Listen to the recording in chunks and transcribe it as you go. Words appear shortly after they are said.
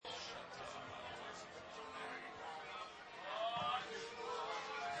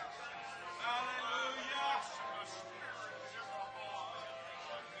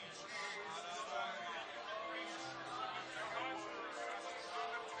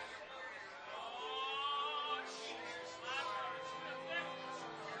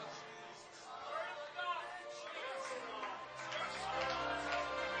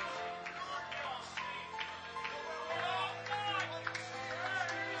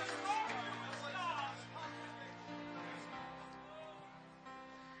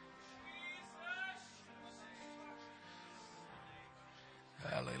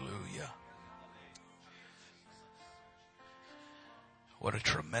What a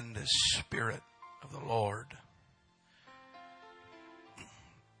tremendous Spirit of the Lord.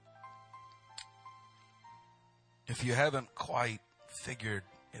 If you haven't quite figured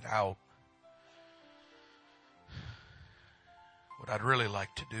it out, what I'd really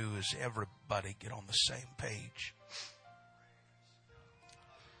like to do is everybody get on the same page.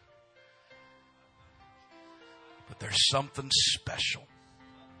 But there's something special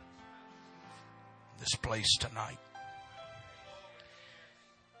in this place tonight.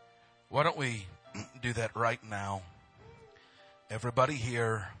 Why don't we do that right now? Everybody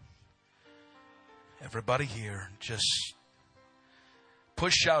here, just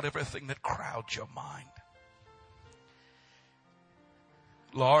push out everything that crowds your mind.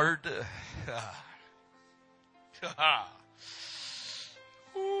 Lord,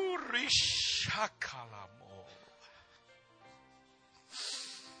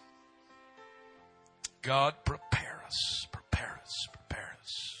 God, prepare us.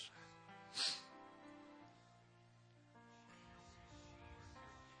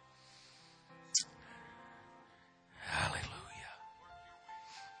 Hallelujah.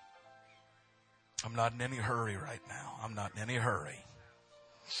 I'm not in any hurry right now.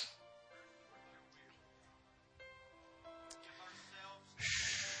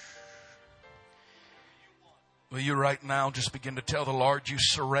 Will you right now just begin to tell the Lord you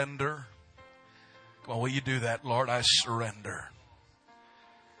surrender? Come on, will you do that? Lord, I surrender.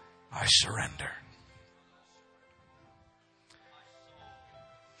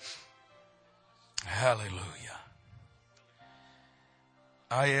 Hallelujah.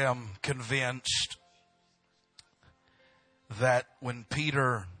 I am convinced that when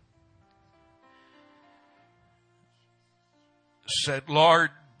Peter said, Lord,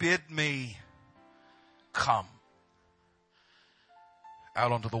 bid me come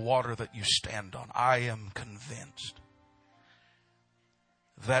out onto the water that you stand on, I am convinced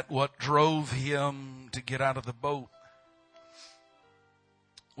that what drove him to get out of the boat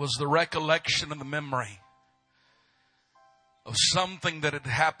was the recollection and the memory of something that had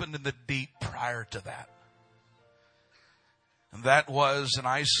happened in the deep prior to that. And that was an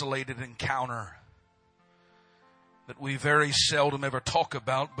isolated encounter that we very seldom ever talk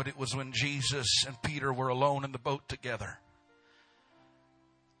about, but it was when Jesus and Peter were alone in the boat together.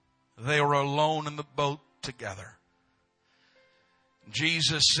 They were alone in the boat together.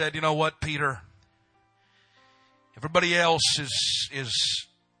 Jesus said, you know what, Peter? Everybody else is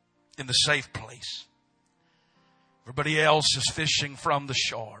in the safe place. Everybody else is fishing from the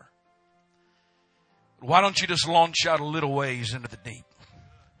shore. Why don't you just launch out a little ways into the deep?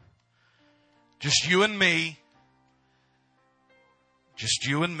 Just you and me.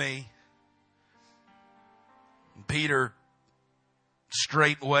 And Peter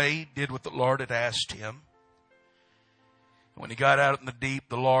straightway did what the Lord had asked him. When he got out in the deep,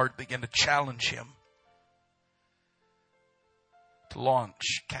 the Lord began to challenge him to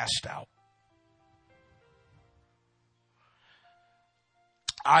launch, cast out.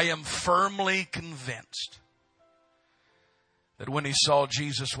 I am firmly convinced that when he saw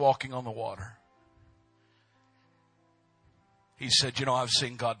Jesus walking on the water, he said, you know, I've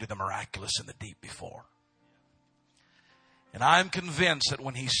seen God do the miraculous in the deep before. And I'm convinced that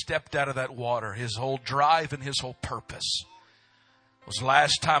when he stepped out of that water, his whole drive and his whole purpose was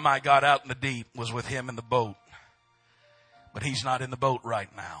last time I got out in the deep was with him in the boat. But he's not in the boat right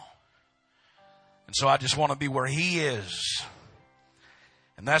now. And so I just want to be where he is.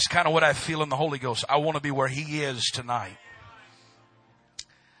 And that's kind of what I feel in the Holy Ghost. I want to be where he is tonight.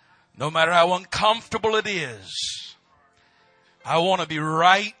 No matter how uncomfortable it is, I want to be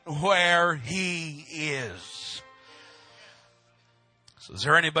right where he is. So is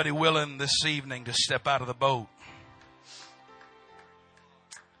there anybody willing this evening to step out of the boat?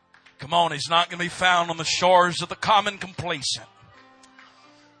 Come on, he's not going to be found on the shores of the common complacent.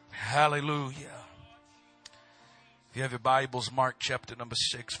 Hallelujah. If you have your Bibles, Mark chapter number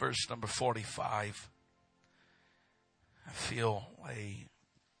 6, verse number 45. I feel a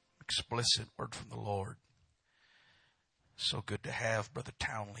explicit word from the Lord. So good to have Brother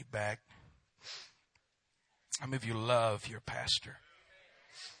Townley back. How many of you love your pastor?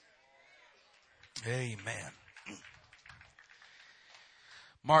 Amen.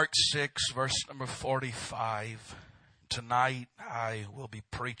 Mark 6, verse number 45. Tonight I will be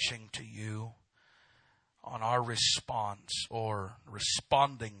preaching to you on our response or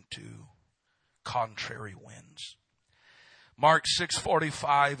responding to contrary winds. Mark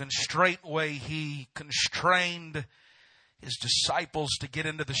 6:45, and straightway he constrained his disciples to get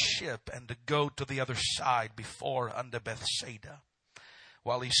into the ship and to go to the other side before unto Bethsaida,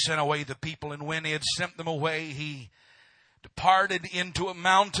 while he sent away the people. And when he had sent them away, he departed into a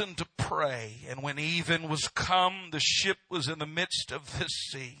mountain to pray. And when even was come, the ship was in the midst of the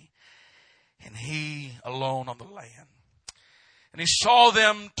sea, and he alone on the land. And he saw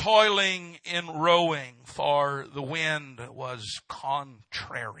them toiling in rowing, for the wind was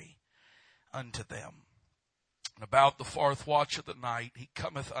contrary unto them. And about the fourth watch of the night, he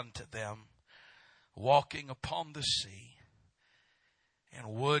cometh unto them, walking upon the sea, and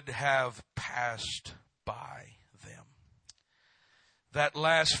would have passed by them. That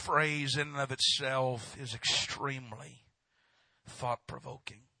last phrase in and of itself is extremely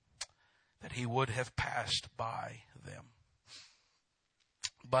thought-provoking, that he would have passed by them.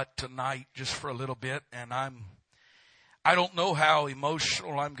 But tonight, just for a little bit, and I don't know how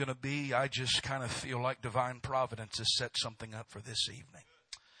emotional I'm going to be. I just kind of feel like divine providence has set something up for this evening.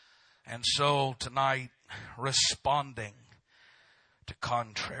 And so tonight, responding to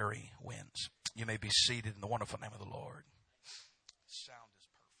contrary winds. You may be seated in the wonderful name of the Lord. Sound is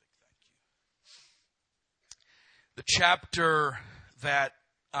perfect. Thank you. The chapter that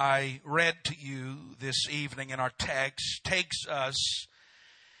I read to you this evening in our text takes us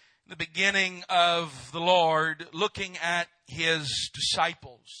the beginning of the Lord looking at his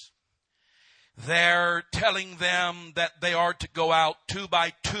disciples. They're telling them that they are to go out 2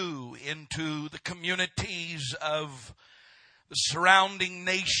 by 2 into the communities of the surrounding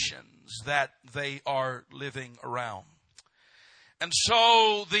nations that they are living around. And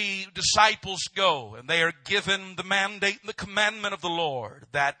so the disciples go, and they are given the mandate and the commandment of the Lord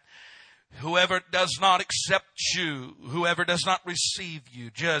that whoever does not accept you, whoever does not receive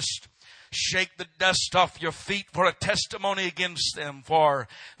you, just shake the dust off your feet for a testimony against them. For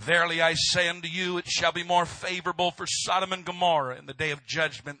verily I say unto you, it shall be more favorable for Sodom and Gomorrah in the day of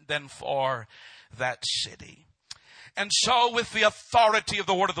judgment than for that city. And so with the authority of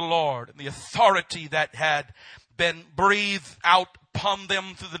the word of the Lord, and the authority that had been breathed out upon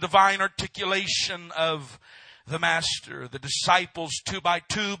them through the divine articulation of the Master, the disciples 2 by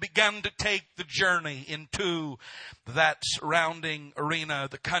 2 began to take the journey into that surrounding arena,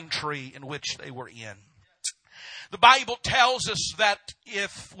 the country in which they were in. The Bible tells us that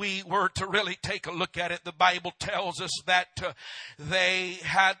if we were to really take a look at it, the Bible tells us that they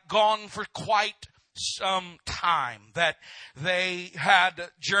had gone for quite some time, that they had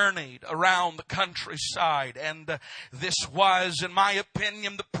journeyed around the countryside, and this was, in my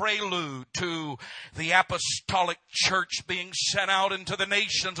opinion, the prelude to the apostolic church being sent out into the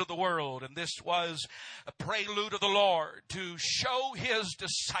nations of the world. And this was a prelude of the Lord to show his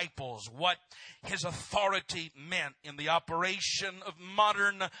disciples what his authority meant in the operation of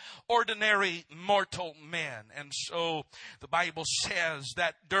modern, ordinary, mortal men. And so the Bible says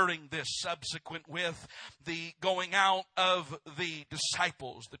that during this, subsequent with the going out of the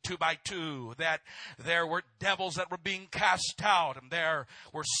disciples, the 2 by 2, that there were devils that were being cast out, and there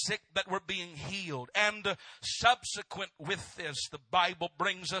were sick that were being healed. And subsequent with this, the Bible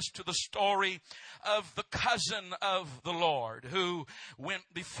brings us to the story of the cousin of the Lord, who went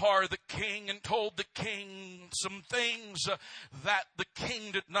before the king and told the king some things that the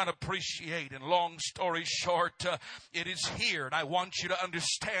king did not appreciate. And long story short, it is here, and I want you to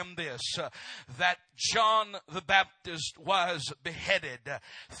understand this, that John the Baptist was beheaded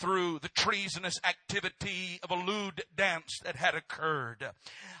through the treasonous activity of a lewd dance that had occurred.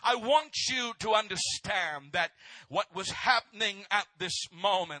 I want you to understand that what was happening at this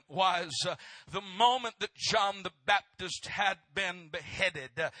moment was the moment that John the Baptist had been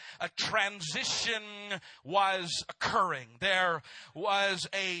beheaded. A transition was occurring. There was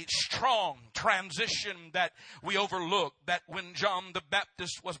a strong transition that we overlooked, that when John the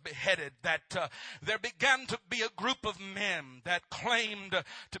Baptist was beheaded, that there began to be a group of men that claimed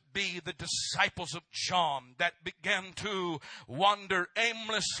to be the disciples of John that began to wander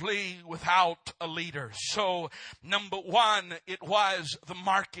aimlessly without a leader. So, number one, it was the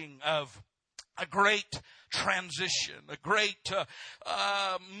marking of a great transition, a great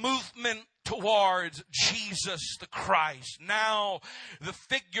movement towards Jesus the Christ. Now the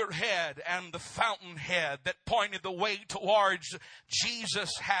figurehead and the fountainhead that pointed the way towards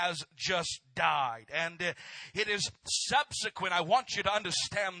Jesus has just died. And it is subsequent, I want you to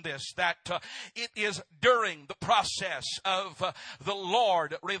understand this, that it is during the process of the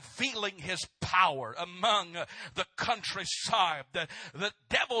Lord revealing his power among the countryside. The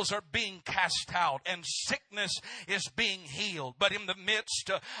devils are being cast out and sickness is being healed. But in the midst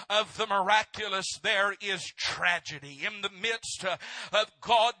of the miraculous, there is tragedy. In the midst of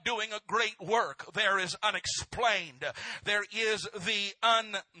God doing a great work, there is unexplained. There is the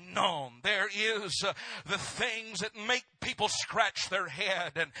unknown. There is the things that make people scratch their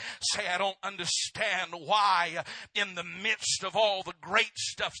head and say, I don't understand why in the midst of all the great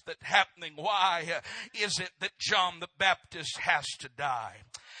stuff that's happening, why is it that John the Baptist has to die?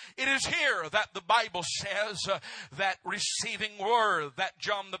 It is here that the Bible says that receiving word that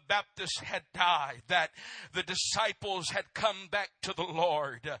John the Baptist had died, that the disciples had come back to the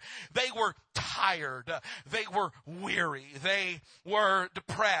Lord. They were tired. They were weary. They were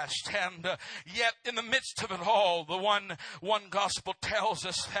depressed. And yet in the midst of it all, the one gospel tells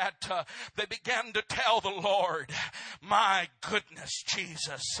us that they began to tell the Lord, my goodness,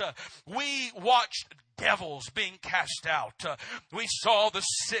 Jesus, we watched devils being cast out. We saw the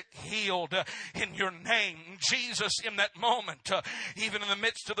sick healed in your name. Jesus, in that moment, even in the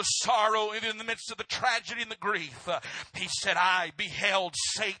midst of the sorrow, even in the midst of the tragedy and the grief, he said, I beheld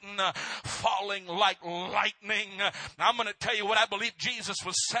Satan falling like lightning. I'm going to tell you what I believe Jesus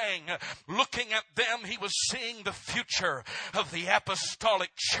was saying. Looking at them, he was seeing the future of the apostolic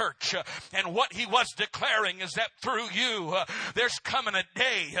church. And what he was declaring is that through you, there's coming a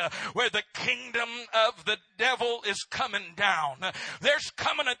day where the kingdom of the devil is coming down. There's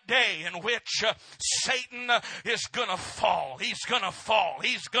coming a day in which Satan is going to fall. He's going to fall.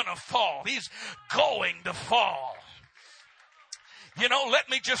 He's going to fall. He's going to fall. You know, let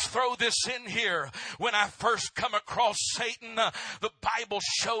me just throw this in here. When I first come across Satan, the Bible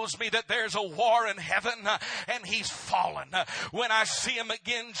shows me that there's a war in heaven and he's fallen. When I see him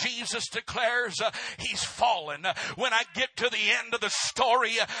again, Jesus declares he's fallen. When I get to the end of the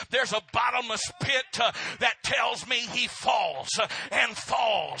story, there's a bottomless pit that tells me he falls and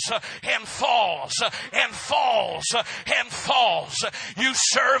falls and falls and falls and falls. You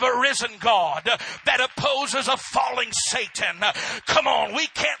serve a risen God that opposes a falling Satan. Come on, we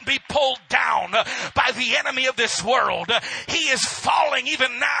can't be pulled down by the enemy of this world. He is falling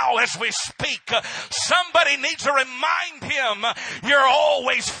even now as we speak. Somebody needs to remind him, you're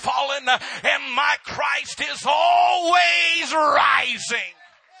always fallen and my Christ is always rising.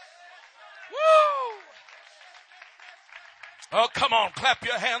 Woo! Oh, come on, clap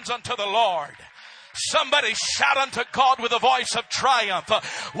your hands unto the Lord. Somebody shout unto God with a voice of triumph.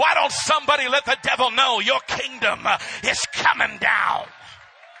 Why don't somebody let the devil know your kingdom is coming down?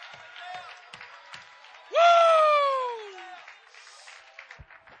 Woo!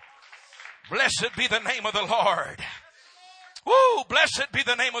 Blessed be the name of the Lord. Woo! Blessed be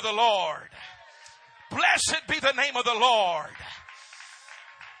the name of the Lord. Blessed be the name of the Lord.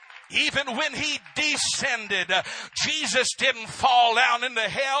 Even when he descended, Jesus didn't fall down into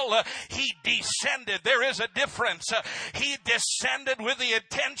hell. He descended. There is a difference. He descended with the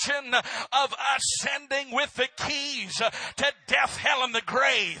intention of ascending with the keys to death, hell, and the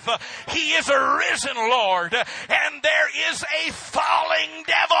grave. He is a risen Lord, and there is a falling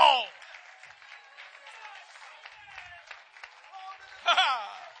devil.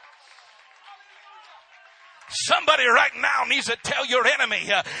 Somebody right now needs to tell your enemy,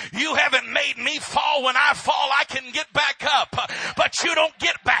 you haven't made me fall. When I fall, I can get back up. But you don't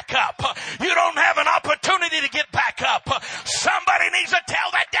get back up. You don't have an opportunity to get back up. Somebody needs to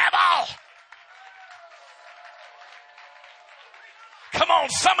tell the devil. Come on,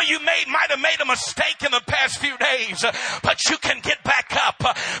 some of you might have made a mistake in the past few days, but you can get back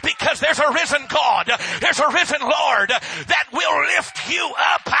up because there's a risen God. There's a risen Lord that will lift you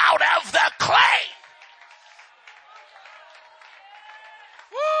up out of the clay.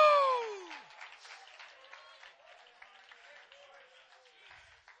 Woo!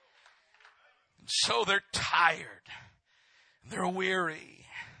 And so they're tired. They're weary.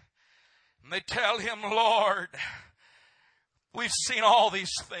 And they tell him, Lord, we've seen all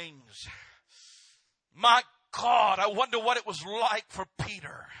these things. My God, I wonder what it was like for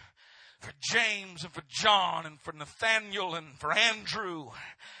Peter, for James, and for John, and for Nathaniel, and for Andrew,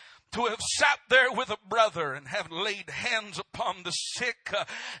 to have sat there with a brother and have laid hands upon the sick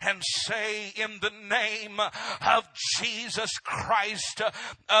and say, in the name of Jesus Christ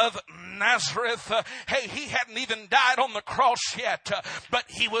of Nazareth. Hey, he hadn't even died on the cross yet, but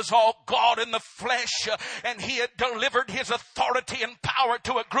he was all God in the flesh, and he had delivered his authority and power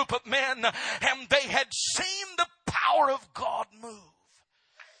to a group of men, and they had seen the power of God move.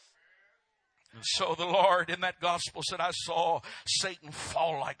 And so the Lord in that gospel said, I saw Satan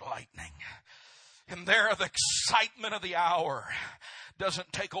fall like lightning. And there the excitement of the hour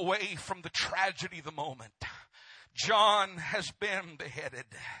doesn't take away from the tragedy of the moment. John has been beheaded.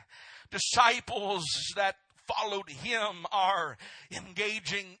 Disciples that followed him are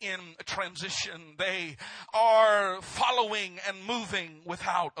engaging in a transition. They are following and moving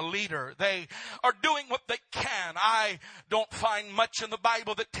without a leader. They are doing what they can. I don't find much in the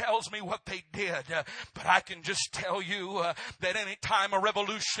Bible that tells me what they did, but I can just tell you that any time a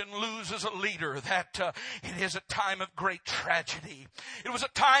revolution loses a leader, that it is a time of great tragedy. It was a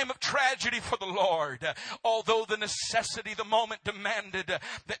time of tragedy for the Lord, although the necessity, the moment demanded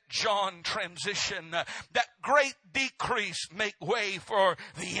that John transition, that great decrease make way for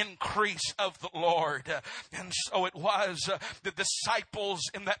the increase of the Lord. And so it was the disciples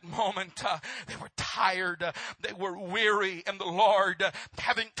in that moment, they were tired, they were weary, and the Lord,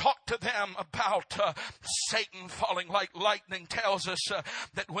 having talked to them about Satan falling like lightning, tells us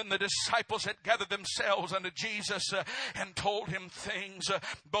that when the disciples had gathered themselves unto Jesus and told him things,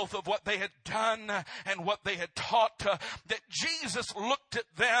 both of what they had done and what they had taught, that Jesus looked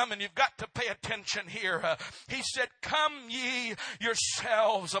at them, and you've got to pay attention here. He said, "Come ye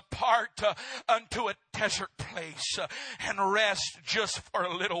yourselves apart unto a desert place and rest just for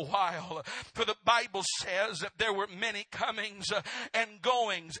a little while." For the Bible says that there were many comings and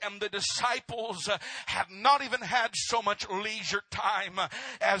goings, and the disciples have not even had so much leisure time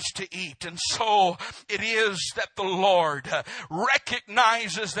as to eat. And so it is that the Lord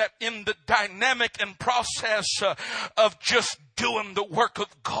recognizes that in the dynamic and process of just doing the work of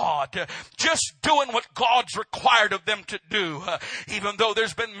God, just doing what God's required of them to do, even though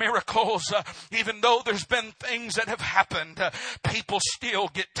there's been miracles, even though there's been things that have happened, people still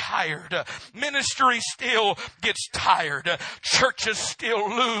get tired. Ministry still gets tired. Churches still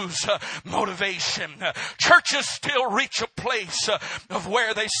lose motivation. Churches still reach a place of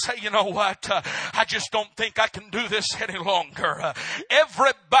where they say, you know what, I just don't think I can do this any longer.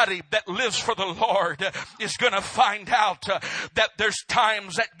 Everybody that lives for the Lord is going to find out that there's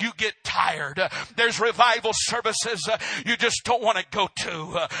times that you get tired. There's revival services you just don't want to go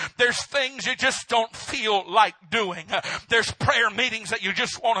to. There's things you just don't feel like doing. There's prayer meetings that you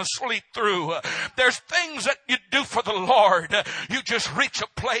just want to sleep through. There's things that you do for the Lord. You just reach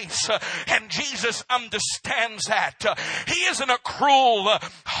a place, and Jesus understands that. He isn't a cruel,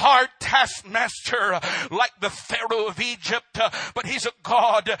 hard taskmaster like the Pharaoh of Egypt, but he's a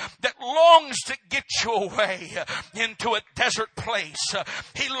God that longs to get you away into a desert place.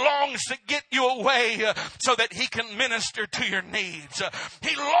 He longs to get you away so that he can minister to your needs.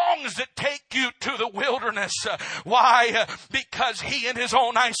 He longs to take you to the wilderness. Why? Because he in his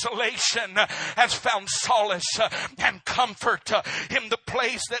own isolation has found solace and comfort in the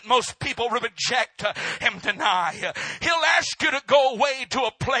place that most people reject and deny. He'll ask you to go away to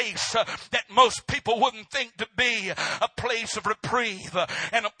a place that most people wouldn't think to be a place of reprieve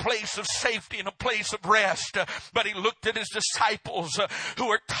and a place of safety and a place of rest. But he looked at his disciples who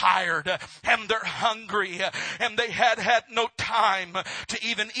are tired and they're hungry and they had no time to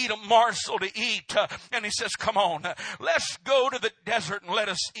even eat a morsel to eat. And he says, come on, let's go to the desert and let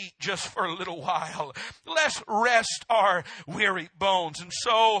us eat just for a little while. Let's rest our weary bones. And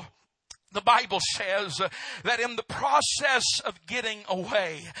so the Bible says that in the process of getting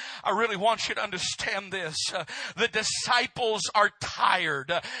away, I really want you to understand this. The disciples are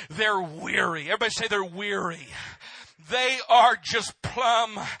tired. They're weary. Everybody say they're weary. They are just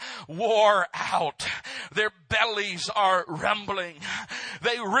plumb wore out. Their bellies are rumbling.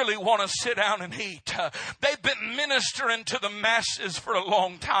 They really want to sit down and eat. They've been ministering to the masses for a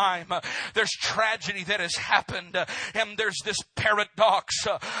long time. There's tragedy that has happened, and there's this paradox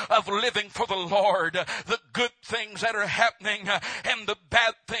of living for the Lord. The good things that are happening and the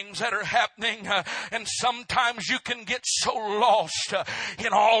bad things that are happening. And sometimes you can get so lost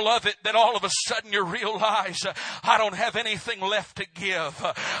in all of it that all of a sudden you realize, I don't have anything left to give.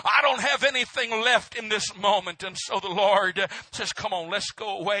 I don't have anything left in this moment. And so the Lord says, come on, let's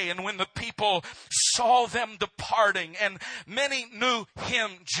go away. And when the people saw them departing, and many knew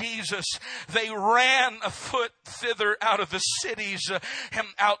him, Jesus, they ran afoot thither out of the cities and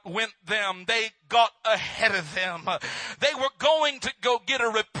outwent them. They got ahead of them. They were going to go get a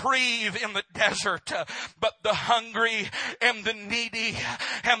reprieve in the desert, but the hungry and the needy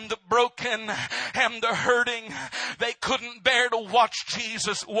and the broken and the hurting, they couldn't bear to watch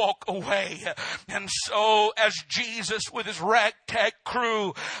Jesus walk away. And so as Jesus with his ragtag crew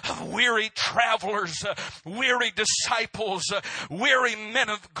of weary travelers, weary disciples, weary men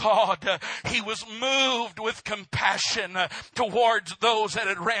of God, he was moved with compassion towards those that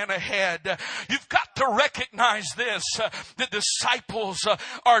had ran ahead. You've got to to recognize this. The disciples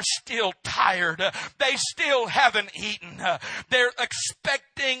are still tired. They still haven't eaten. They're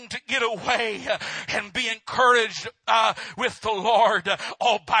expecting to get away and be encouraged with the Lord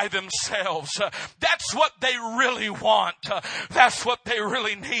all by themselves. That's what they really want. That's what they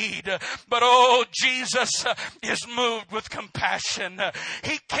really need. But oh, Jesus is moved with compassion.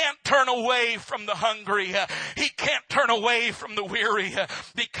 He can't turn away from the hungry. He can't turn away from the weary,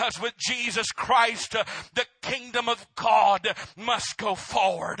 because with Jesus Christ, the kingdom of God must go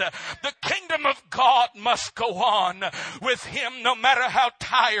forward. The kingdom of God must go on with him, no matter how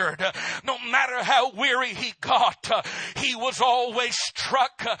tired, no matter how weary he got. He was always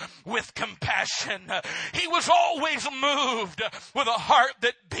struck with compassion. He was always moved with a heart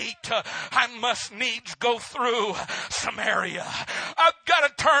that beat. I must needs go through Samaria. I've got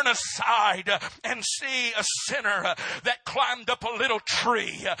to turn aside and see a sinner that climbed up a little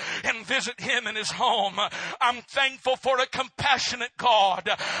tree and visit him in his home. I'm thankful for a compassionate God.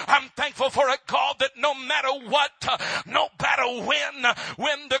 I'm thankful for a God that no matter what, no matter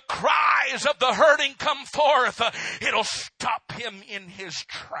when the cries of the hurting come forth, it'll stop him in his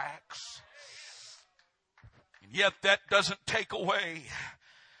tracks. And yet that doesn't take away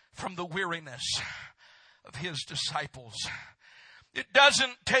from the weariness of his disciples. It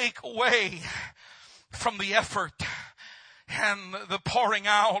doesn't take away from the effort and the pouring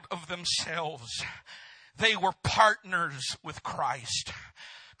out of themselves. They were partners with Christ.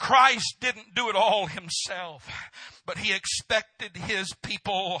 Christ didn't do it all himself, but he expected his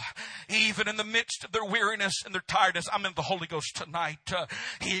people, even in the midst of their weariness and their tiredness. I'm in the Holy Ghost tonight.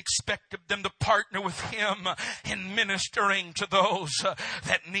 He expected them to partner with him in ministering to those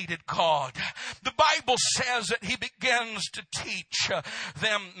that needed God. The Bible says that he begins to teach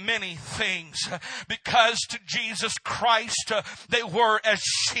them many things, because to Jesus Christ they were as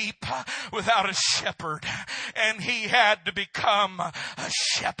sheep without a shepherd, and he had to become a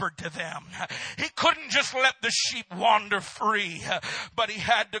shepherd to them. He couldn't just let the sheep wander free, but he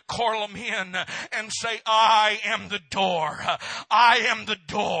had to call them in and say, I am the door. I am the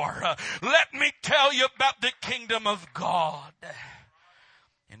door. Let me tell you about the kingdom of God.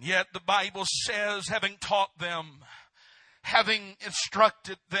 And yet the Bible says, having taught them, having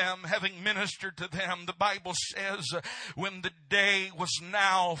instructed them, having ministered to them, the Bible says when the day was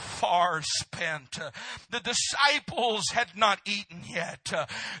now far spent, the disciples had not eaten yet.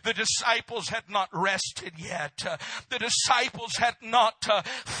 The disciples had not rested yet. The disciples had not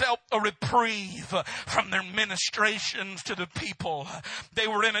felt a reprieve from their ministrations to the people. They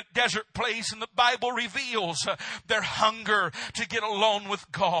were in a desert place, and the Bible reveals their hunger to get alone with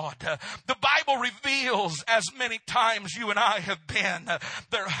God. The Bible reveals, as many times you and I have been,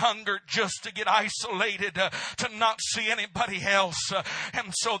 their hunger just to get isolated, to not see anybody else.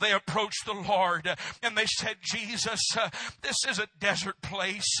 And so they approached the Lord and they said, Jesus, this is a desert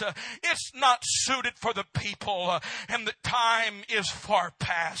place. It's not suited for the people, and the time is far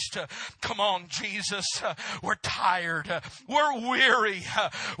past. Come on, Jesus. We're tired. We're weary.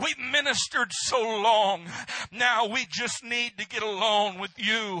 We've ministered so long. Now we just need to get alone with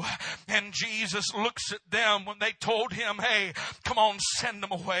you. And Jesus looks at them when they told him, hey, come on, send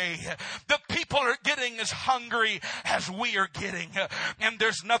them away. The people are getting as hungry as we are getting, and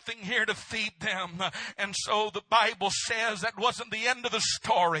there's nothing here to feed them. And so the Bible says that wasn't the end of the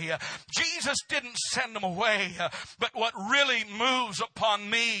story. Jesus didn't send them away, but what really moves upon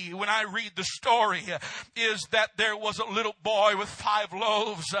me when I read the story is that there was a little boy with 5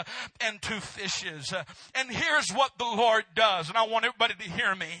 loaves and 2 fishes. And here's what the Lord does, and I want everybody to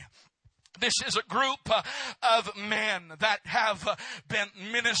hear me. This is a group of men that have been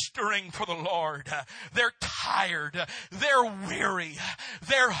ministering for the Lord. They're tired. They're weary.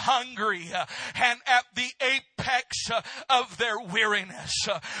 They're hungry. And at the apex of their weariness,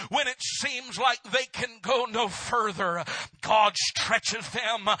 when it seems like they can go no further, God stretches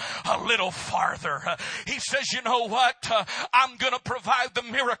them a little farther. He says, you know what? I'm going to provide the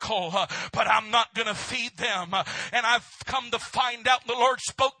miracle, but I'm not going to feed them. And I've come to find out, the Lord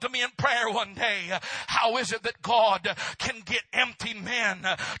spoke to me in prayer one day, how is it that God can get empty men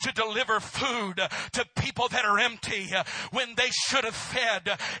to deliver food to people that are empty when they should have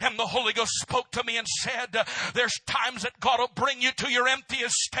fed? And the Holy Ghost spoke to me and said, there's times that God will bring you to your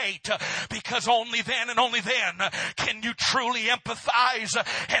emptiest state, because only then and only then can you truly empathize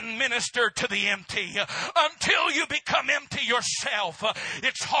and minister to the empty. Until you become empty yourself,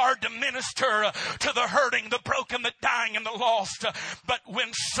 it's hard to minister to the hurting, the broken, the dying, and the lost. But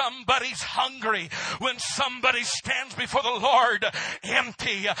when somebody somebody's hungry, when somebody stands before the Lord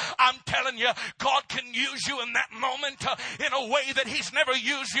empty, I'm telling you, God can use you in that moment in a way that He's never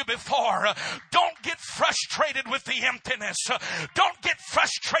used you before. Don't get frustrated with the emptiness. Don't get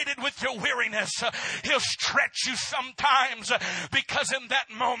frustrated with your weariness. He'll stretch you sometimes, because in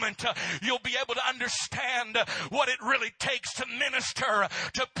that moment you'll be able to understand what it really takes to minister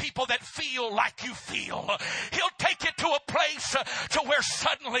to people that feel like you feel. He'll take you to a place to where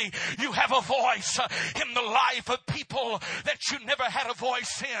suddenly you have a voice in the life of people that you never had a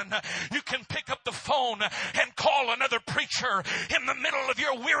voice in. You can pick up the phone and call another preacher in the middle of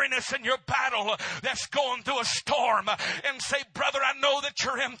your weariness and your battle that's going through a storm and say, brother, I know that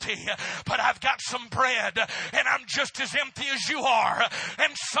you're empty, but I've got some bread and I'm just as empty as you are.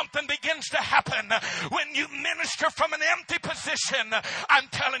 And something begins to happen when you minister from an empty position. I'm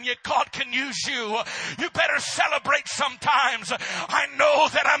telling you, God can use you. You better celebrate sometimes. I know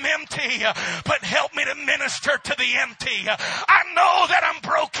that I'm empty, but help me to minister to the empty. I know that I'm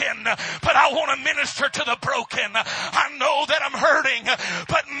broken, but I want to minister to the broken. I know that I'm hurting,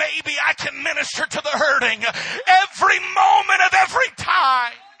 but maybe I can minister to the hurting every moment of every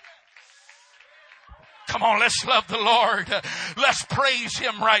time. Come on, let's love the Lord. Let's praise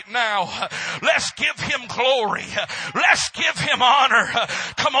Him right now. Let's give Him glory. Let's give Him honor.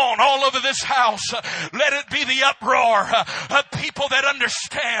 Come on, all over this house, let it be the uproar of people that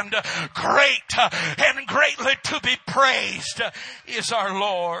understand great and greatly to be praised is our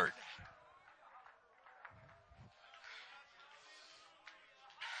Lord.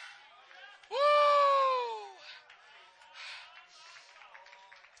 Woo!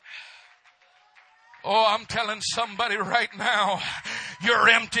 Oh, I'm telling somebody right now, you're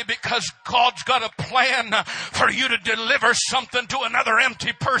empty because God's got a plan for you to deliver something to another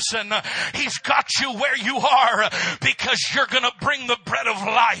empty person. He's got you where you are because you're going to bring the bread of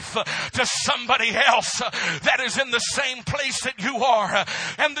life to somebody else that is in the same place that you are.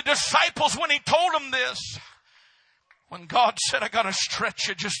 And the disciples, when He told them this, when God said, I got to stretch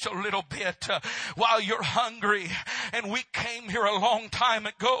you just a little bit while you're hungry. And we came here a long time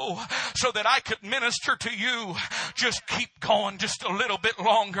ago so that I could minister to you. Just keep going just a little bit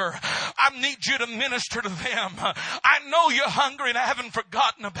longer. I need you to minister to them. I know you're hungry and I haven't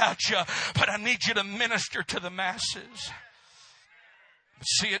forgotten about you, but I need you to minister to the masses. But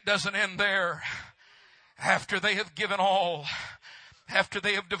see, it doesn't end there. After they have given all, after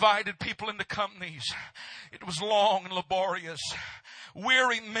they have divided people into companies, it was long and laborious.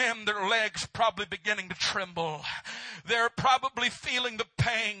 Weary men, their legs probably beginning to tremble. They're probably feeling the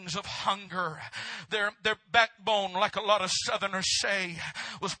pangs of hunger. Their backbone, like a lot of Southerners say,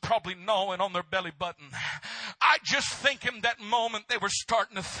 was probably gnawing on their belly button. I just think in that moment they were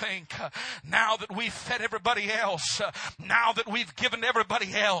starting to think, now that we've fed everybody else, now that we've given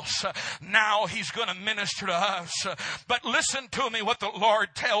everybody else, now He's going to minister to us. But listen to me what the Lord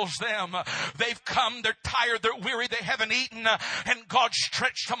tells them. They've come, they're tired, they're weary, they haven't eaten, and God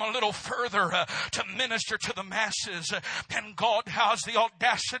stretched them a little further to minister to the masses. And God has the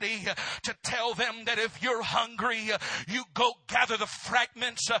audacity to tell them that if you're hungry, you go gather the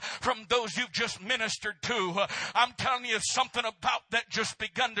fragments from those you've just ministered to. I'm telling you, something about that just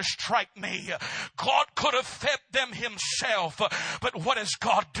begun to strike me. God could have fed them Himself, but what is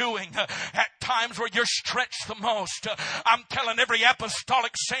God doing at times where you're stretched the most? I'm telling every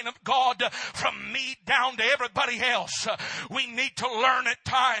apostolic saint of God, from me down to everybody else, we need to learn at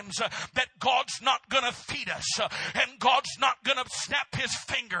times that God's not going to feed us and God's not going to snap His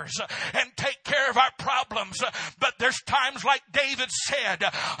fingers and take care of our problems. But there's times, like David said,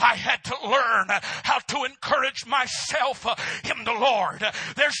 I had to learn how to encourage myself in the Lord.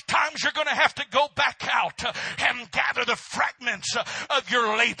 There's times you're going to have to go back out and gather the fragments of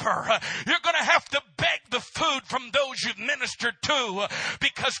your labor. You're going to have to beg the food from those you've ministered to,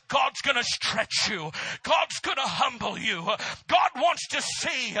 because God's going to stretch you. God's going to humble you. God wants to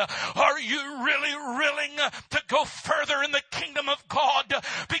see, are you really willing to go further in the kingdom of God?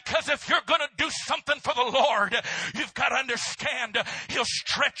 Because if you're going to do something for the Lord, you've got to understand He'll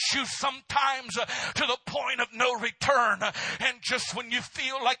stretch you sometimes to the point of no return. And just when you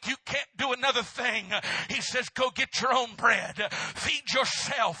feel like you can't do another thing, He says, go get your own bread. Feed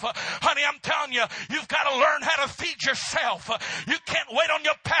yourself. Honey, I'm telling you, you've got to learn how to feed yourself. You can't wait on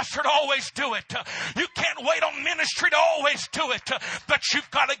your pastor to always do it. You can't wait on ministry to always do it. But you've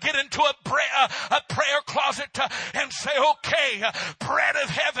got to get into a prayer closet and say, okay, bread of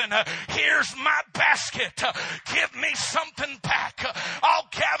heaven, here's my basket. Give me something back. I'll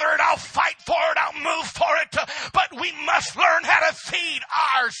gather it. I'll fight for it. I'll move for it. But we must learn how to feed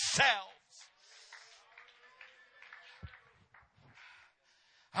ourselves.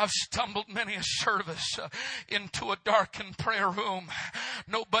 I've stumbled many a service into a darkened prayer room.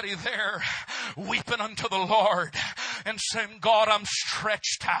 Nobody there, weeping unto the Lord and saying, God, I'm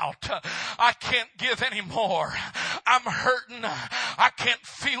stretched out. I can't give any more. I'm hurting. I can't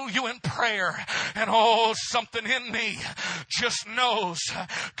feel you in prayer. And oh, something in me just knows,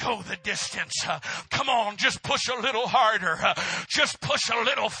 go the distance. Come on, just push a little harder. Just push a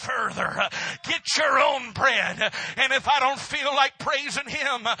little further. Get your own bread. And if I don't feel like praising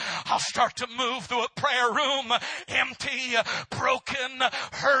Him, I'll start to move through a prayer room, empty, broken,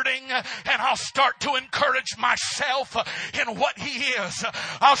 hurting, and I'll start to encourage myself in what He is.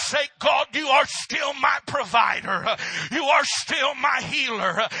 I'll say, God, you are still my provider. You are still my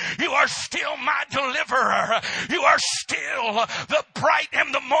healer. You are still my deliverer. You are still the bright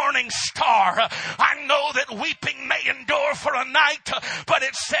and the morning star. I know that weeping may endure for a night, but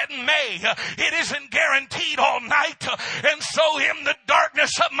it said may. It isn't guaranteed all night. And so in the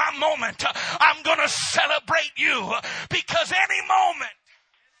darkness of my moment, I'm going to celebrate you, because any moment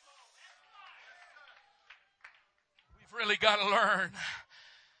we've really got to learn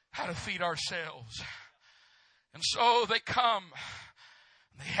how to feed ourselves. And so they come.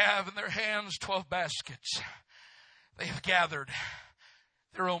 They have in their hands 12 baskets. They have gathered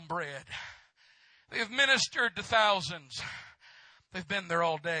their own bread. They have ministered to thousands. They've been there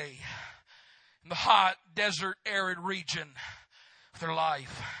all day in the hot, desert, arid region of their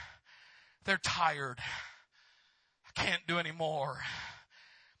life. They're tired. I can't do any more.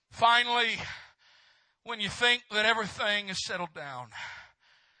 Finally, when you think that everything is settled down,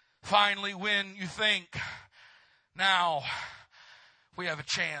 finally, when you think, now we have a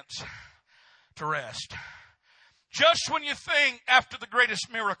chance to rest. Just when you think, after the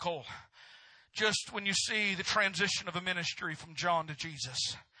greatest miracle, just when you see the transition of a ministry from John to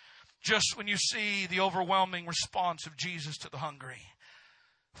Jesus, just when you see the overwhelming response of Jesus to the hungry,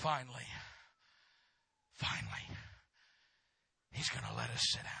 finally, He's going to let us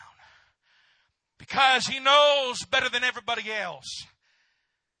sit down. Because He knows better than everybody else,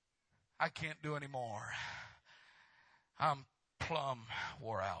 I can't do any more. I'm plumb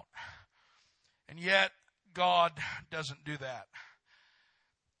wore out. And yet, God doesn't do that.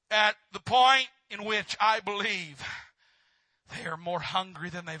 At the point in which I believe they are more hungry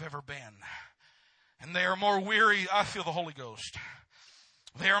than they've ever been, and they are more weary, I feel the Holy Ghost.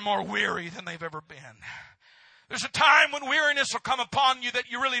 They are more weary than they've ever been. There's a time when weariness will come upon you that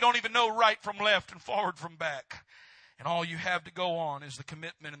you really don't even know right from left and forward from back. And all you have to go on is the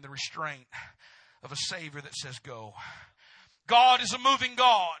commitment and the restraint of a Savior that says go. God is a moving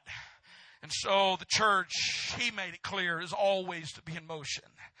God. And so the church, He made it clear, is always to be in motion.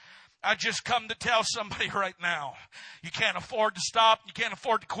 I just come to tell somebody right now, you can't afford to stop, you can't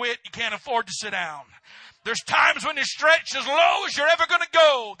afford to quit, you can't afford to sit down. There's times when you're stretched as low as you're ever going to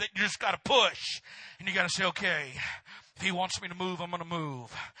go that you just got to push. And you got to say, okay, if He wants me to move, I'm going to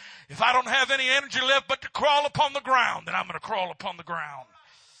move. If I don't have any energy left but to crawl upon the ground, then I'm going to crawl upon the ground.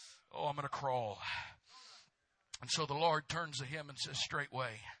 Oh, I'm going to crawl. And so the Lord turns to him and says,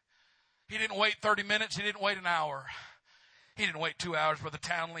 straightway. He didn't wait 30 minutes. He didn't wait an hour. He didn't wait 2 hours, Brother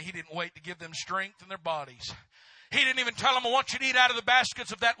Townley. He didn't wait to give them strength in their bodies. He didn't even tell them, I want you to eat out of the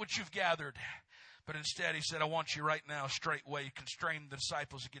baskets of that which you've gathered. But instead, He said, I want you right now, straightway, constrain the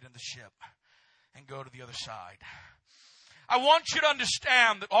disciples to get in the ship and go to the other side. I want you to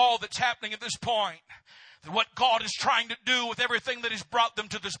understand that all that's happening at this point, that what God is trying to do with everything that has brought them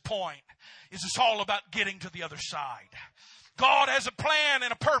to this point, is it's all about getting to the other side. God has a plan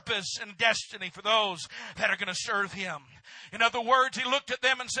and a purpose and a destiny for those that are going to serve Him. In other words, He looked at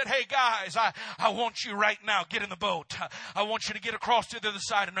them and said, hey guys, I want you right now, get in the boat. I want you to get across to the other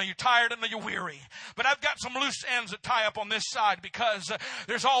side. I know you're tired, I know you're weary. But I've got some loose ends that tie up on this side, because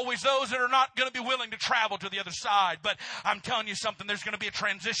there's always those that are not going to be willing to travel to the other side. But I'm telling you something, there's going to be a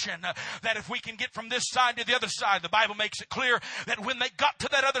transition that if we can get from this side to the other side, the Bible makes it clear that when they got to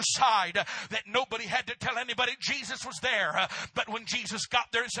that other side, that nobody had to tell anybody Jesus was there. But when Jesus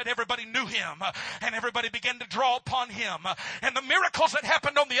got there, it said everybody knew Him, and everybody began to draw upon Him. And the miracles that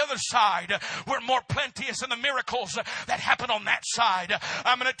happened on the other side were more plenteous than the miracles that happened on that side.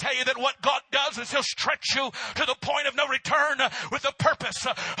 I'm going to tell you that what God does is He'll stretch you to the point of no return with the purpose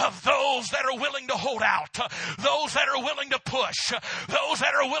of those that are willing to hold out, those that are willing to push, those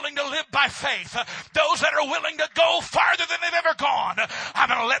that are willing to live by faith, those that are willing to go farther than they've ever gone. I'm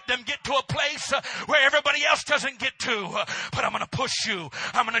going to let them get to a place where everybody else doesn't get to, but I'm going to push you.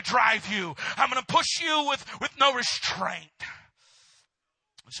 I'm going to drive you. I'm going to push you with no restraint.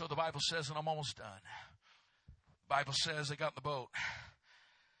 And so the Bible says, and I'm almost done. The Bible says they got in the boat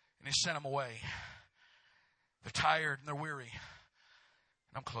and He sent them away. They're tired and they're weary.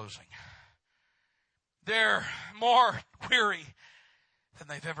 I'm closing. They're more weary than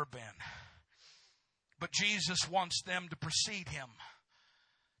they've ever been. But Jesus wants them to precede him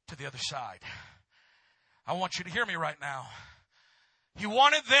to the other side. I want you to hear me right now. He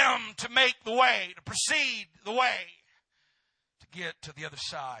wanted them to make the way, to precede the way, to get to the other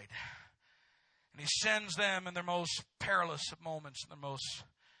side. And he sends them in their most perilous of moments, in their most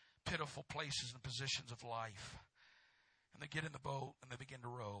pitiful places and positions of life. And they get in the boat and they begin to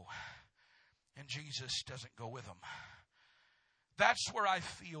row. And Jesus doesn't go with them. That's where I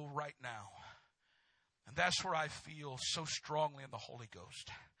feel right now. And that's where I feel so strongly in the Holy Ghost.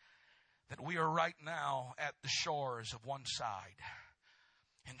 That we are right now at the shores of one side.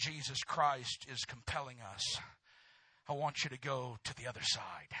 And Jesus Christ is compelling us. I want you to go to the other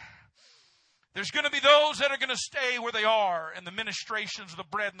side. There's going to be those that are going to stay where they are. And the ministrations of the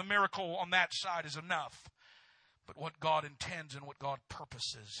bread and the miracle on that side is enough. But what God intends and what God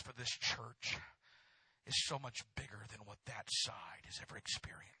purposes for this church is so much bigger than what that side has ever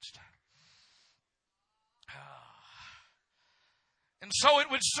experienced. And so it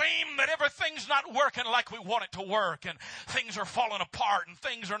would seem that everything's not working like we want it to work, and things are falling apart, and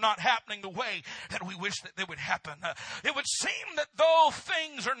things are not happening the way that we wish that they would happen. It would seem that though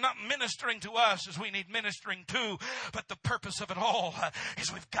things are not ministering to us as we need ministering to, but the purpose of it all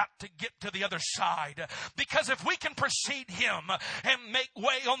is we've got to get to the other side. Because if we can precede him and make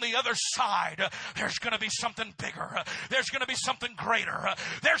way on the other side, there's going to be something bigger. There's going to be something greater.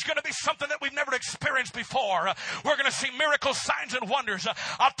 There's going to be something that we've never experienced before. We're going to see miracles, signs, and wonders.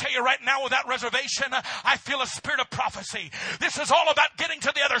 I'll tell you right now without reservation, I feel a spirit of prophecy. This is all about getting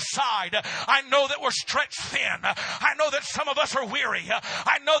to the other side. I know that we're stretched thin. I know that some of us are weary.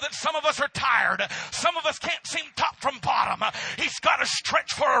 I know that some of us are tired. Some of us can't seem top from bottom. He's got to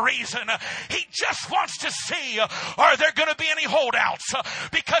stretch for a reason. He just wants to see, are there going to be any holdouts?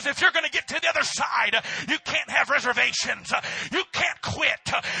 Because if you're going to get to the other side, you can't have reservations. You can't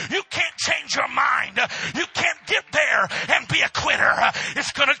quit. You can't change your mind. You can't get there and be a quitter.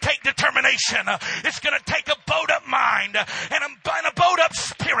 It's going to take determination. It's going to take a boat-up mind and a boat-up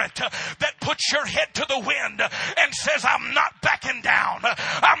spirit that puts your head to the wind and says, I'm not backing down.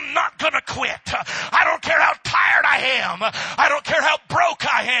 I'm not going to quit. I don't care how tired I am. I don't care how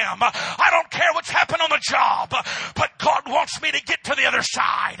broke I am. I don't care what's happened on the job. But God wants me to get to the other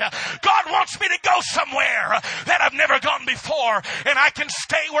side. God wants me to go somewhere that I've never gone before, and I can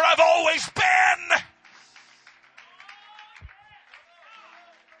stay where I've always been.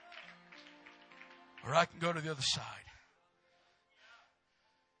 Or I can go to the other side.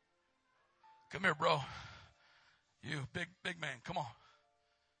 Come here, bro. You, big man, come on.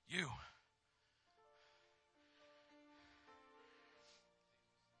 You.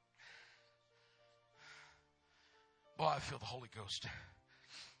 Boy, I feel the Holy Ghost.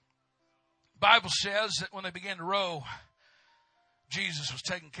 The Bible says that when they began to row, Jesus was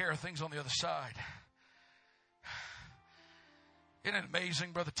taking care of things on the other side. Isn't it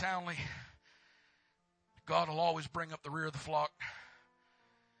amazing, Brother Townley? God will always bring up the rear of the flock.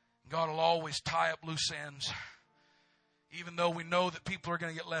 God will always tie up loose ends, even though we know that people are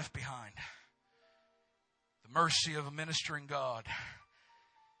going to get left behind. The mercy of a ministering God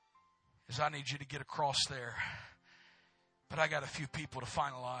is I need you to get across there. But I got a few people to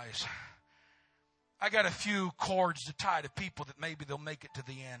finalize. I got a few cords to tie to people that maybe they'll make it to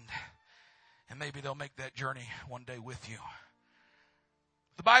the end. And maybe they'll make that journey one day with you.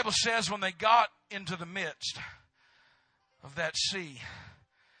 The Bible says when they got into the midst of that sea,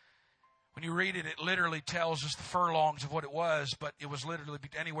 when you read it, it literally tells us the furlongs of what it was, but it was literally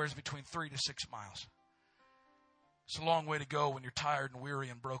anywhere between 3 to 6 miles. It's a long way to go when you're tired and weary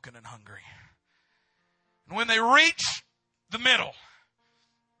and broken and hungry. And when they reached the middle,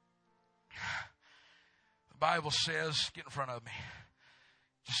 the Bible says, get in front of me.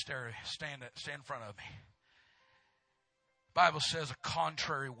 Just stand in front of me. The Bible says a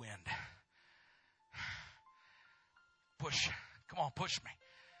contrary wind. Push. Come on, push me.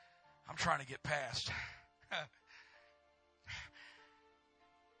 I'm trying to get past.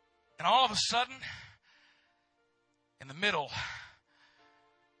 And all of a sudden, in the middle,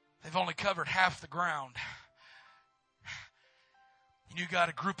 they've only covered half the ground. And you got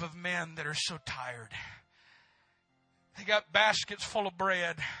a group of men that are so tired. They got baskets full of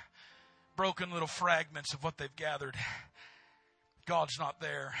bread, broken little fragments of what they've gathered. God's not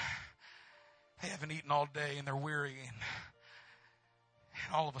there. They haven't eaten all day and they're weary. And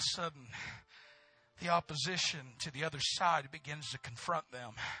all of a sudden, the opposition to the other side begins to confront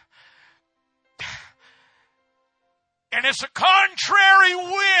them. And it's a contrary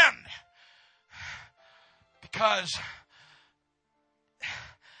wind. Because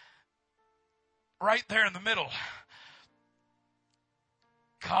right there in the middle.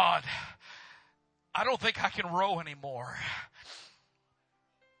 God, I don't think I can row anymore.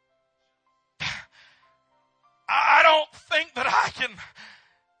 I don't think that I can.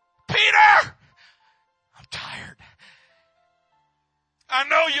 Peter! I'm tired. I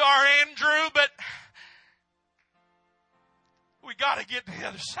know you are, Andrew, but we got to get to the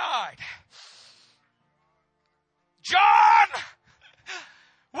other side. John!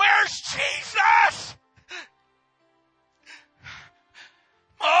 Where's Jesus?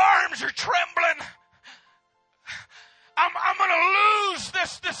 My arms are trembling. I'm going to lose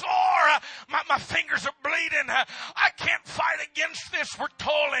this oar. My fingers are bleeding. I can't fight against this. We're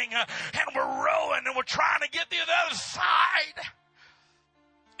toiling and we're rowing and we're trying to get to the other side.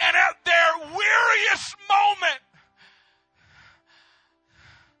 And at their weariest moment,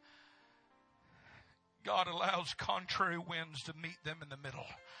 God allows contrary winds to meet them in the middle.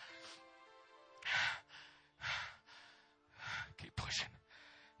 Keep pushing.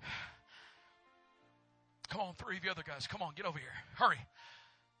 Come on, three of you other guys. Come on, get over here. Hurry.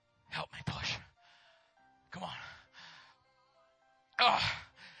 Help me push. Come on.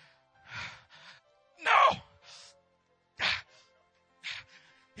 No.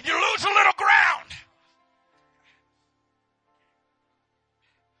 You lose a little ground.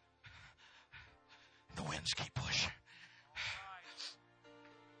 The winds keep pushing.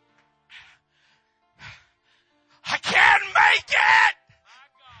 I can't make it.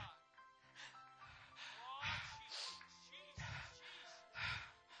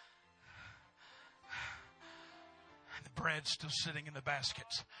 The bread's still sitting in the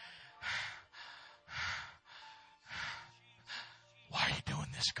baskets. Why are you doing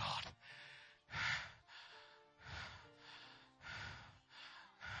this, God?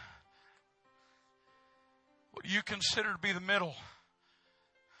 What you consider to be the middle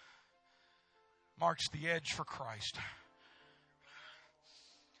marks the edge for Christ.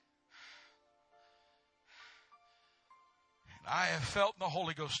 And I have felt in the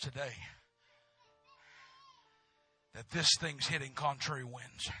Holy Ghost today that this thing's hitting contrary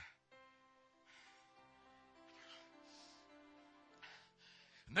winds.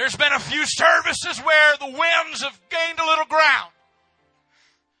 And there's been a few services where the winds have gained a little ground.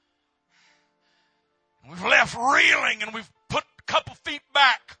 We've left reeling and we've put a couple feet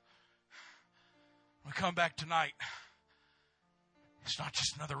back. We come back tonight. It's not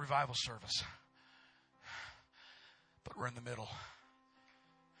just another revival service, but we're in the middle.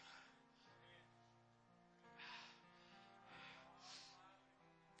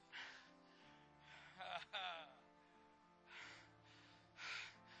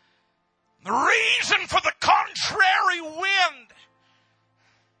 The reason for the contrary wind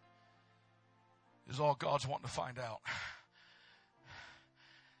is all God's wanting to find out.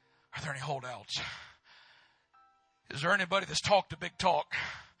 Are there any holdouts? Is there anybody that's talked a big talk?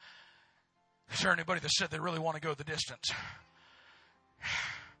 Is there anybody that said they really want to go the distance?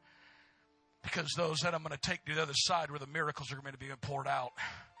 Because those that I'm going to take to the other side where the miracles are going to be poured out.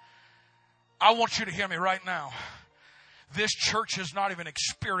 I want you to hear me right now. This church has not even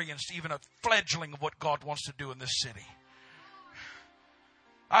experienced even a fledgling of what God wants to do in this city.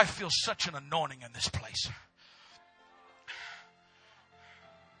 I feel such an anointing in this place.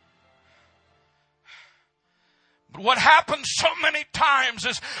 But what happens so many times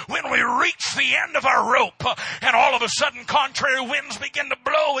is when we reach the end of our rope and all of a sudden contrary winds begin to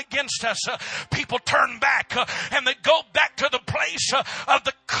blow against us, people turn back and they go back to the place of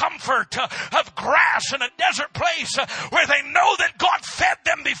the comfort of grass in a desert place where they know that God fed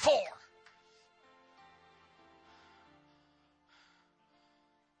them before.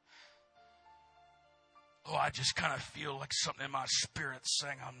 Oh, I just kind of feel like something in my spirit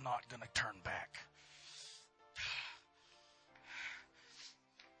saying I'm not going to turn back.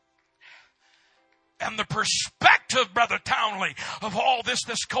 And the perspective, Brother Townley, of all this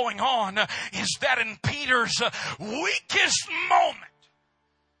that's going on is that in Peter's weakest moment,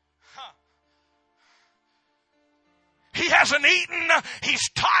 he hasn't eaten, he's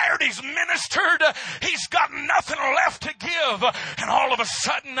tired, he's ministered, he's got nothing left to give. And all of a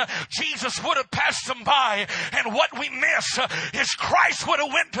sudden, Jesus would have passed them by. And what we miss is Christ would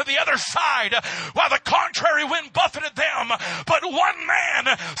have went to the other side while the contrary wind buffeted them. But one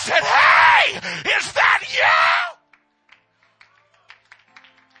man said, "Hey, is that you?"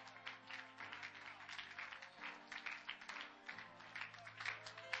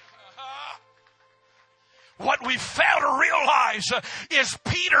 What we fail to realize is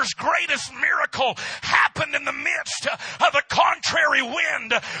Peter's greatest miracle happened in the midst of a contrary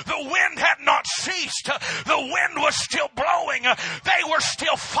wind. The wind had not ceased. The wind was still blowing. They were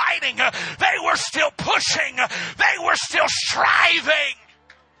still fighting. They were still pushing. They were still striving.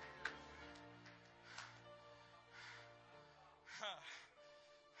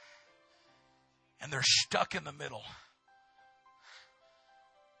 And they're stuck in the middle.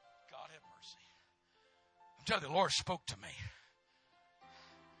 God have mercy. I'm telling you, the Lord spoke to me.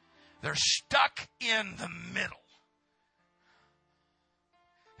 They're stuck in the middle.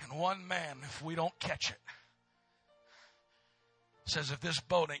 And one man, if we don't catch it, says, if this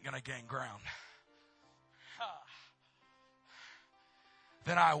boat ain't going to gain ground,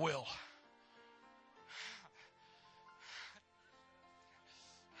 then I will.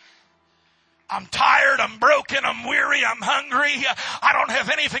 I'm tired, I'm broken, I'm weary, I'm hungry. I don't have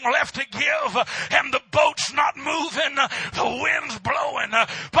anything left to give. And the boat's not moving. The wind's blowing.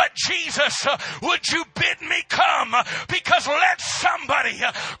 But Jesus, would you bid me come? Because let somebody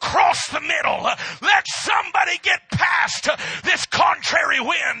cross the middle. Let somebody get past this contrary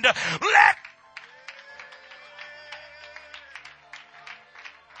wind. Let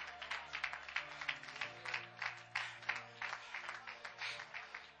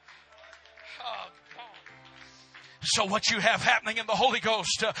So what you have happening in the Holy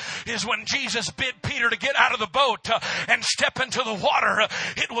Ghost is when Jesus bid Peter to get out of the boat and step into the water,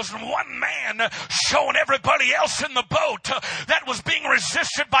 it was one man showing everybody else in the boat that was being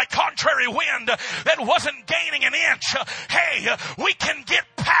resisted by contrary wind, that wasn't gaining an inch. Hey, we can get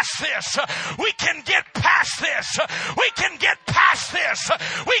past this. We can get past this. We can get past this.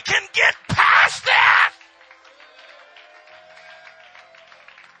 We can get past that.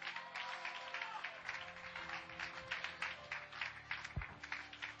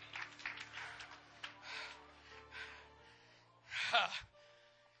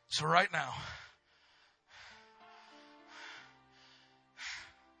 So right now,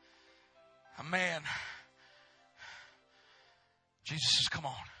 a man, Jesus says, come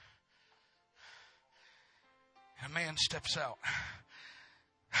on. And a man steps out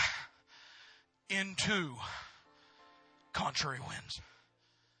into contrary winds.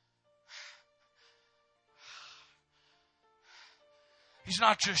 He's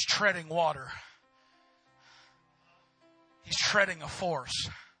not just treading water. He's treading a force.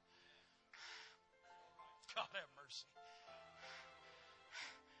 God have mercy.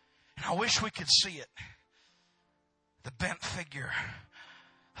 And I wish we could see it. The bent figure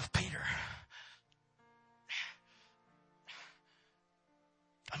of Peter.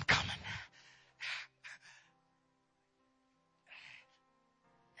 I'm coming.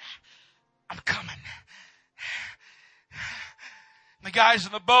 I'm coming. And the guys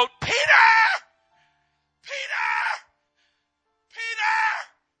in the boat, Peter!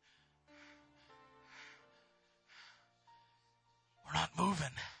 We're not moving.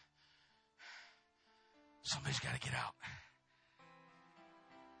 Somebody's got to get out.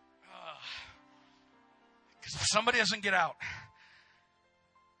 Because if somebody doesn't get out,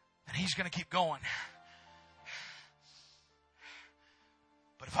 then he's going to keep going.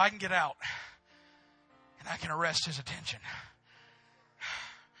 But if I can get out and I can arrest his attention,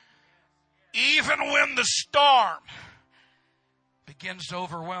 even when the storm begins to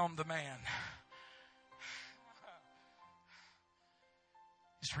overwhelm the man,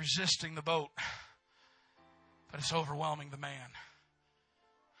 it's resisting the boat, but it's overwhelming the man.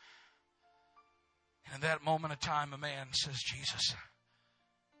 And in that moment of time, a man says, Jesus,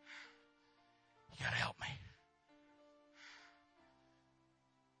 you got to help me.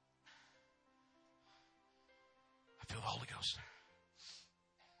 I feel the Holy Ghost.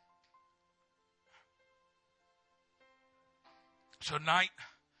 So tonight,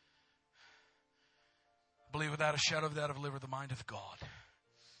 I believe without a shadow of doubt, I've delivered the mind of God.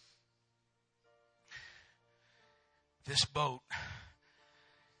 This boat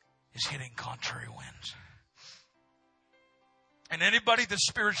is hitting contrary winds. And anybody that's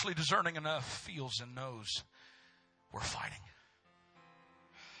spiritually discerning enough feels and knows we're fighting.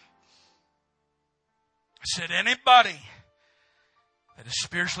 I said anybody that is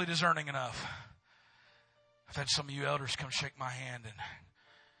spiritually discerning enough. I've had some of you elders come shake my hand and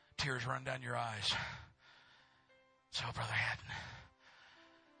tears run down your eyes. So, Brother Hadden,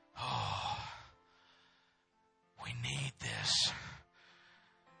 we need this.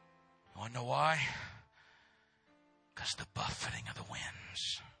 You want to know why? Because the buffeting of the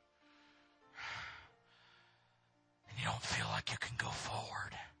winds. And you don't feel like you can go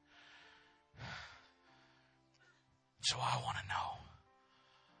forward. So I want to know,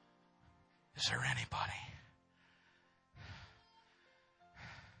 is there anybody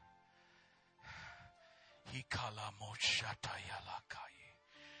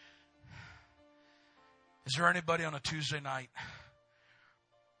Is there anybody on a Tuesday night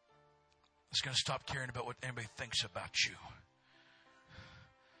that's going to stop caring about what anybody thinks about you?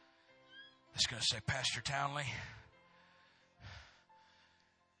 That's going to say, Pastor Townley,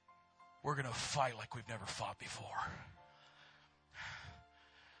 we're going to fight like we've never fought before.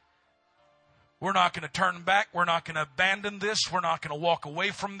 We're not going to turn back. We're not going to abandon this. We're not going to walk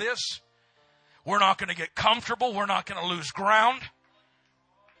away from this. We're not going to get comfortable. We're not going to lose ground.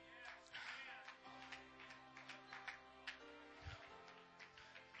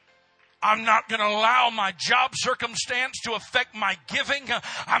 I'm not going to allow my job circumstance to affect my giving.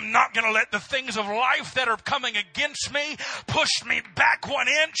 I'm not going to let the things of life that are coming against me push me back 1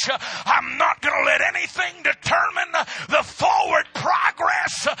 inch. I'm not going to let anything determine the forward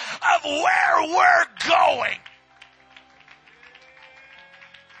progress of where we're going.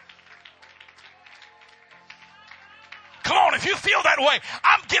 Come on, if you feel that way,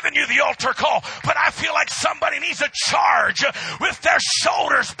 I'm giving you the altar call, but I feel like somebody needs a charge with their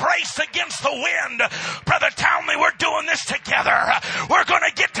shoulders braced against the wind. Brother Townley, we're doing this together. We're going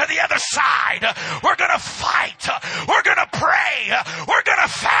to get to the other side. We're going to fight. We're going to pray. We're going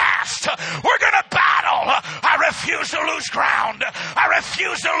to fast. We're going to battle. I refuse to lose ground. I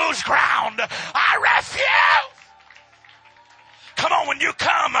refuse to lose ground. I refuse. Come on, when you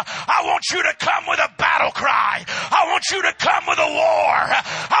come, I want you to come with a battle cry. I want you to come with a war.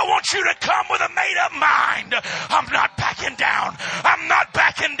 I want you to come with a made-up mind. I'm not backing down. I'm not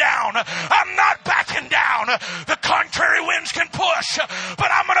backing down. I'm not backing down. The contrary winds can push, but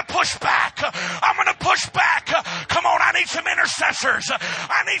I'm going to push back. I'm going to push back. Come on, I need some intercessors.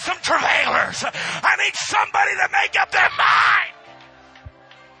 I need some travailers. I need somebody to make up their mind.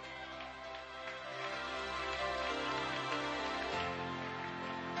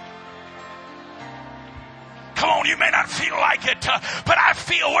 Come on, you may not feel like it, but I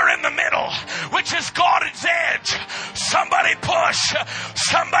feel we're in the middle, which is God's edge. Somebody push.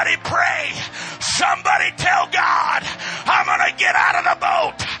 Somebody pray. Somebody tell God, I'm going to get out of the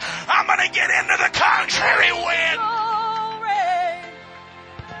boat. I'm going to get into the contrary wind.